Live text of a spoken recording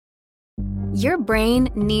Your brain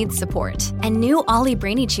needs support, and new Ollie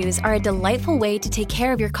Brainy Chews are a delightful way to take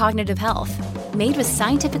care of your cognitive health. Made with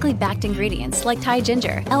scientifically backed ingredients like Thai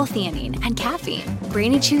ginger, L-theanine, and caffeine,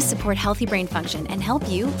 Brainy Chews support healthy brain function and help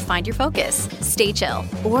you find your focus, stay chill,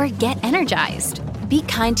 or get energized. Be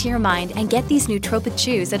kind to your mind and get these nootropic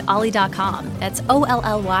chews at ollie.com. That's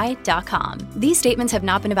OLLY.com. These statements have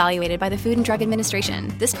not been evaluated by the Food and Drug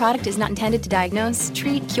Administration. This product is not intended to diagnose,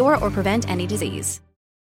 treat, cure, or prevent any disease.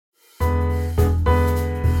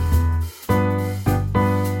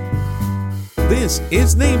 This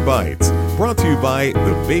is Name Bites, brought to you by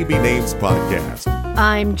the Baby Names Podcast.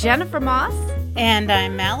 I'm Jennifer Moss. And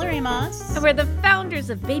I'm Mallory Moss. And we're the founders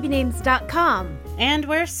of babynames.com. And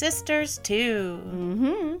we're sisters, too.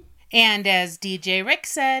 Mm-hmm. And as DJ Rick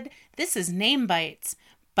said, this is Name Bites,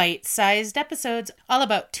 bite-sized episodes all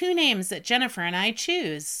about two names that Jennifer and I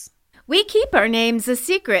choose. We keep our names a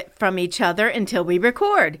secret from each other until we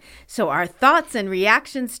record, so our thoughts and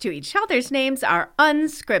reactions to each other's names are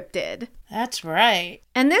unscripted. That's right.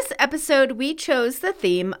 And this episode, we chose the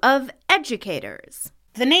theme of educators.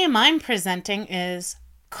 The name I'm presenting is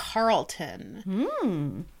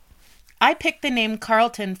Carlton. I picked the name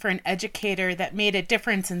Carlton for an educator that made a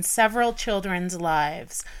difference in several children's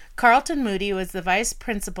lives. Carlton Moody was the vice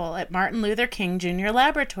principal at Martin Luther King Jr.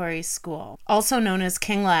 Laboratory School, also known as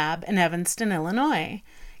King Lab in Evanston, Illinois.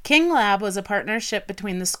 King Lab was a partnership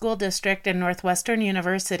between the school district and Northwestern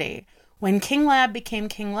University. When King Lab became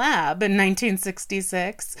King Lab in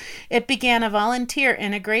 1966, it began a volunteer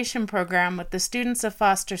integration program with the students of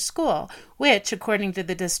Foster School, which, according to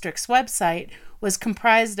the district's website, was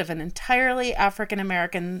comprised of an entirely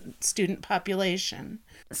African-American student population.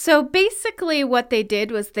 So basically what they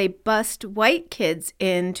did was they bused white kids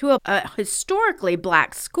into a historically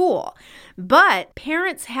black school. But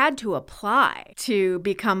parents had to apply to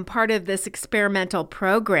become part of this experimental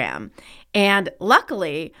program. And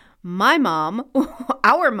luckily, my mom,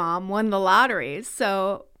 our mom, won the lottery.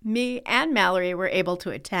 So me and Mallory were able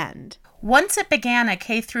to attend. Once it began a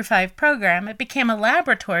K-5 program, it became a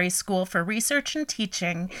laboratory school for research and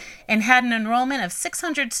teaching and had an enrollment of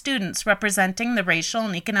 600 students representing the racial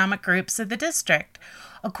and economic groups of the district.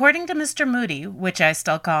 According to Mr. Moody, which I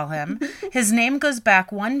still call him, his name goes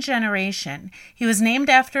back one generation. He was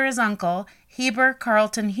named after his uncle, Heber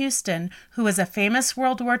Carlton Houston, who was a famous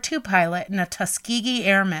World War II pilot and a Tuskegee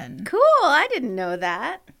Airman. Cool, I didn't know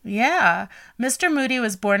that. Yeah. Mr. Moody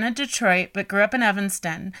was born in Detroit but grew up in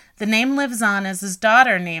Evanston. The name lives on as his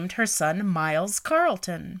daughter named her son Miles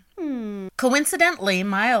Carlton. Coincidentally,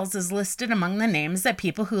 Miles is listed among the names that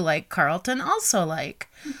people who like Carlton also like.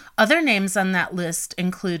 Other names on that list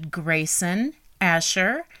include Grayson,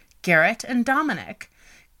 Asher, Garrett, and Dominic.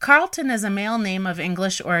 Carlton is a male name of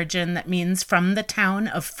English origin that means from the town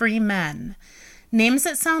of free men. Names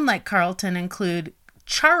that sound like Carlton include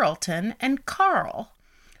Charlton and Carl.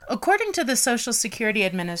 According to the Social Security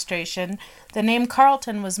Administration, the name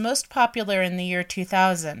Carlton was most popular in the year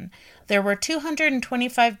 2000. There were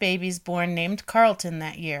 225 babies born named Carlton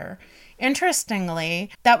that year.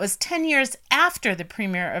 Interestingly, that was 10 years after the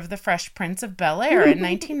premiere of The Fresh Prince of Bel-Air in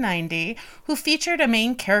 1990, who featured a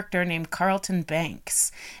main character named Carlton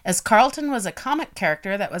Banks. As Carlton was a comic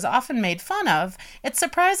character that was often made fun of, it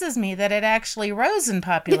surprises me that it actually rose in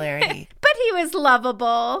popularity. But he was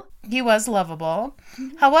lovable. He was lovable.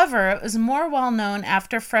 However, it was more well-known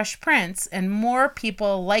after Fresh Prince, and more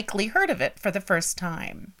people likely heard of it for the first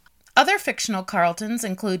time. Other fictional Carltons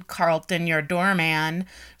include Carlton, your doorman,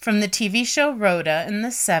 from the TV show Rhoda in the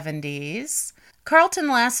 70s. Carlton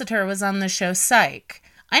Lassiter was on the show Psych.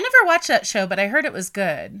 I never watched that show, but I heard it was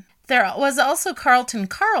good. There was also Carlton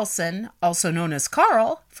Carlson, also known as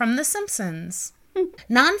Carl, from The Simpsons.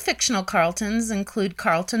 Non-fictional Carltons include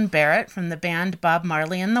Carlton Barrett from the band Bob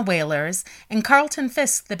Marley and the Wailers, and Carlton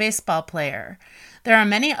Fisk, the baseball player. There are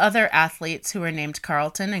many other athletes who are named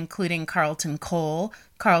Carlton, including Carlton Cole,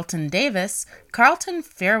 Carlton Davis, Carlton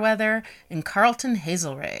Fairweather, and Carlton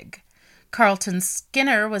Hazelrig. Carlton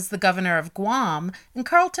Skinner was the governor of Guam, and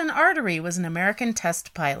Carlton Artery was an American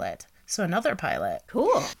test pilot. So another pilot.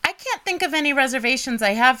 Cool. I can't think of any reservations I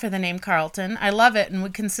have for the name Carlton. I love it and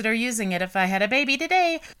would consider using it if I had a baby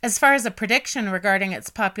today. As far as a prediction regarding its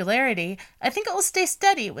popularity, I think it will stay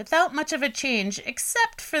steady without much of a change,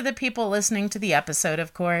 except for the people listening to the episode,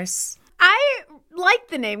 of course. I like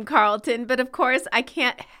the name Carlton, but of course I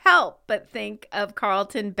can't help but think of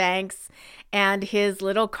Carlton Banks and his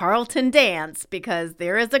little Carlton dance, because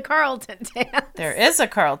there is a Carlton dance. There is a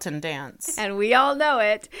Carlton dance. And we all know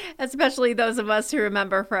it, especially those of us who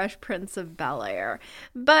remember Fresh Prince of Bel-Air.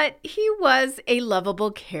 But he was a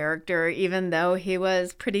lovable character, even though he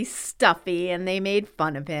was pretty stuffy and they made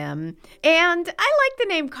fun of him. And I like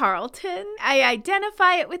the name Carlton. I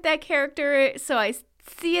identify it with that character, so I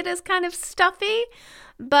see it as kind of stuffy.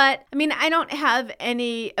 But, I mean, I don't have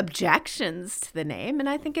any objections to the name, and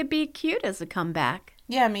I think it'd be cute as a comeback.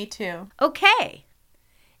 Yeah, me too. Okay.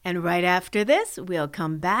 And right after this, we'll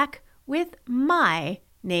come back with my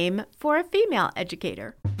name for a female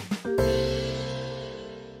educator.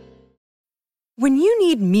 When you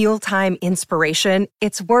need mealtime inspiration,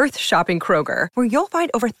 it's worth shopping Kroger, where you'll find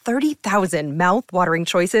over 30,000 mouth-watering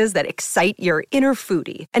choices that excite your inner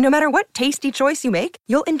foodie. And no matter what tasty choice you make,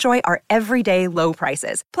 you'll enjoy our everyday low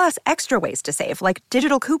prices, plus extra ways to save, like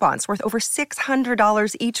digital coupons worth over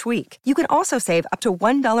 $600 each week. You can also save up to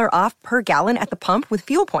 $1 off per gallon at the pump with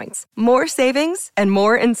fuel points. More savings and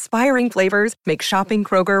more inspiring flavors make shopping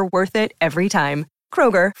Kroger worth it every time.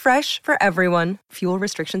 Kroger, fresh for everyone. Fuel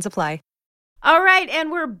restrictions apply. All right,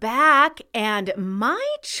 and we're back, and my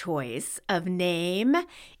choice of name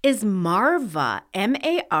is Marva,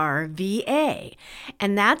 M-A-R-V-A,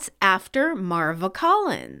 and that's after Marva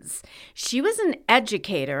Collins. She was an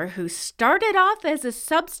educator who started off as a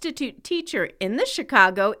substitute teacher in the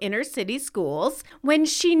Chicago inner city schools when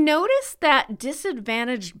she noticed that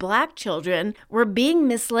disadvantaged Black children were being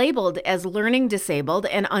mislabeled as learning disabled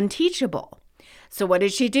and unteachable. So what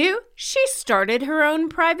did she do? She started her own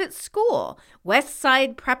private school,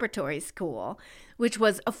 Westside Preparatory School, which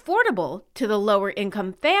was affordable to the lower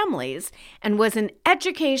income families and was an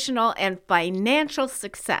educational and financial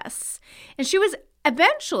success. And she was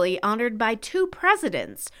eventually honored by 2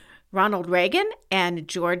 presidents, Ronald Reagan and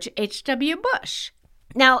George H.W. Bush.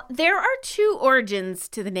 Now, there are 2 origins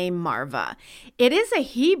to the name Marva. It is a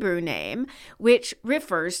Hebrew name, which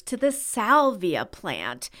refers to the salvia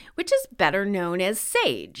plant, which is better known as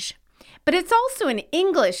sage. But it's also an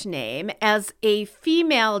English name as a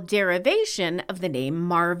female derivation of the name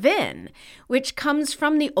Marvin, which comes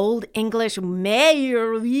from the Old English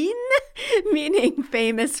Mervyn, meaning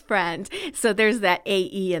famous friend. So there's that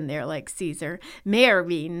A-E in there like Caesar.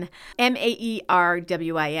 Mervyn,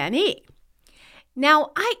 M-A-E-R-W-I-N-E.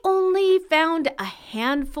 Now, I only found a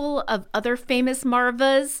handful of other famous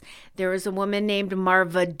Marvas. There was a woman named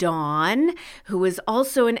Marva Dawn, who was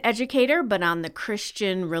also an educator, but on the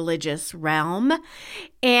Christian religious realm.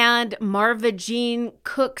 And Marva Jean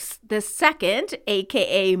Cooks II,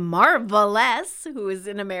 a.k.a. Marvelous, who is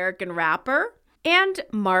an American rapper. And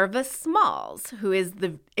Marva Smalls, who is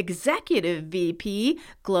the Executive VP,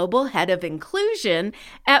 Global Head of Inclusion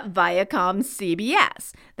at Viacom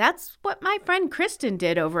CBS. That's what my friend Kristen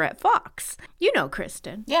did over at Fox. You know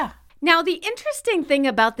Kristen. Yeah. Now, the interesting thing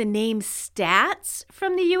about the name stats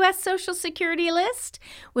from the U.S. Social Security list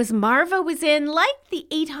was Marva was in like the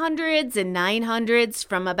 800s and 900s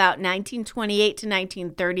from about 1928 to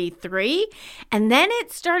 1933, and then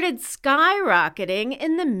it started skyrocketing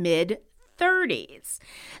in the mid-30s.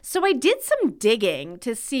 So I did some digging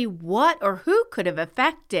to see what or who could have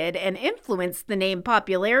affected and influenced the name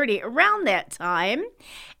popularity around that time.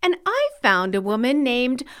 And I found a woman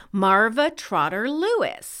named Marva Trotter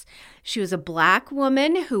Lewis. She was a Black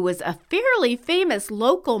woman who was a fairly famous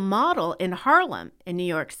local model in Harlem in New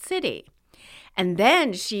York City. And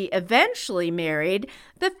then she eventually married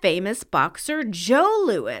the famous boxer Joe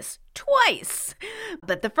Louis twice.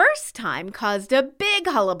 But the first time caused a big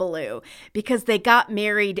hullabaloo because they got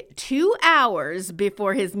married 2 hours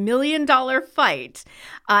before his $1 million fight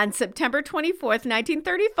on September 24th,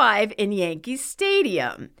 1935 in Yankee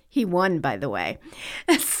Stadium. He won, by the way.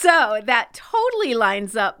 So that totally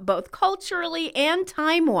lines up both culturally and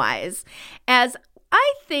time-wise, as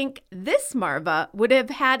I think this Marva would have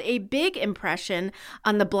had a big impression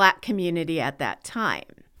on the Black community at that time.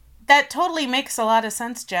 That totally makes a lot of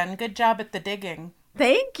sense, Jen. Good job at the digging.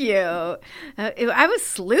 Thank you. I was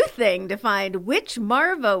sleuthing to find which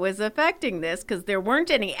Marva was affecting this because there weren't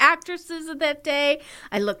any actresses of that day.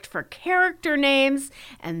 I looked for character names,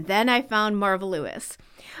 and then I found Marva Lewis.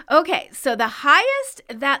 Okay, so the highest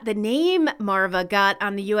that the name Marva got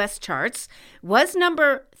on the U.S. charts was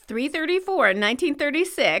number 334 in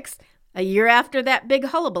 1936, a year after that big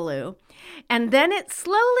hullabaloo. And then it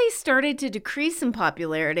slowly started to decrease in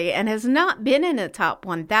popularity and has not been in a top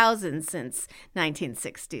 1,000 since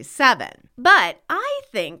 1967. But I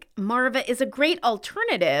think Marva is a great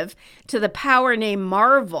alternative to the power name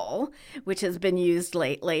Marvel, which has been used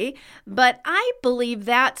lately. But I believe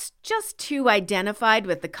that's just too identified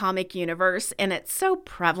with the comic universe, and it's so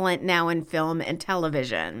prevalent now in film and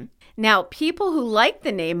television. Now, people who like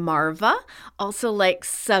the name Marva also like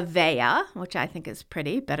Savea, which I think is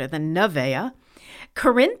pretty, better than Nevea,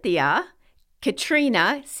 Corinthia,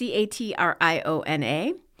 Katrina,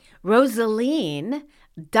 Catriona, Rosaline,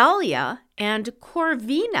 Dahlia, and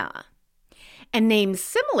Corvina. And names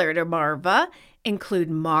similar to Marva include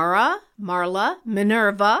Mara, Marla,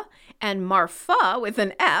 Minerva, and Marfa with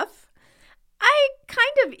an F. I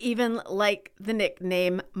kind of even like the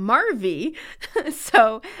nickname Marvy,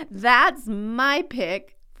 so that's my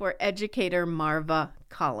pick for educator Marva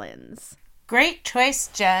Collins. Great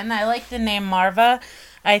choice, Jen. I like the name Marva.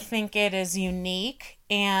 I think it is unique,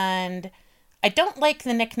 and I don't like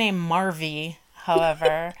the nickname Marvy,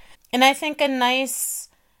 however. And I think a nice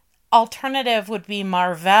alternative would be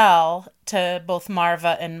Marvell to both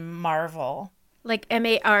Marva and Marvel. Like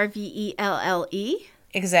Marvelle?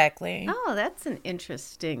 Exactly. Oh, that's an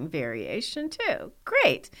interesting variation too.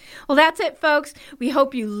 Great. Well, that's it, folks. We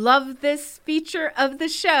hope you love this feature of the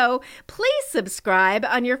show. Please subscribe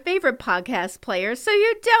on your favorite podcast player so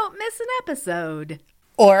you don't miss an episode.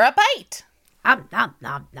 Or a bite. Nom, nom,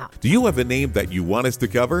 nom, nom. Do you have a name that you want us to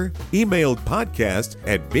cover? Email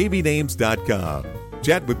podcast@babynames.com.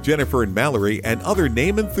 Chat with Jennifer and Mallory and other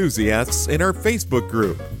name enthusiasts in our Facebook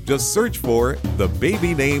group. Just search for the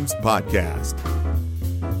Baby Names Podcast.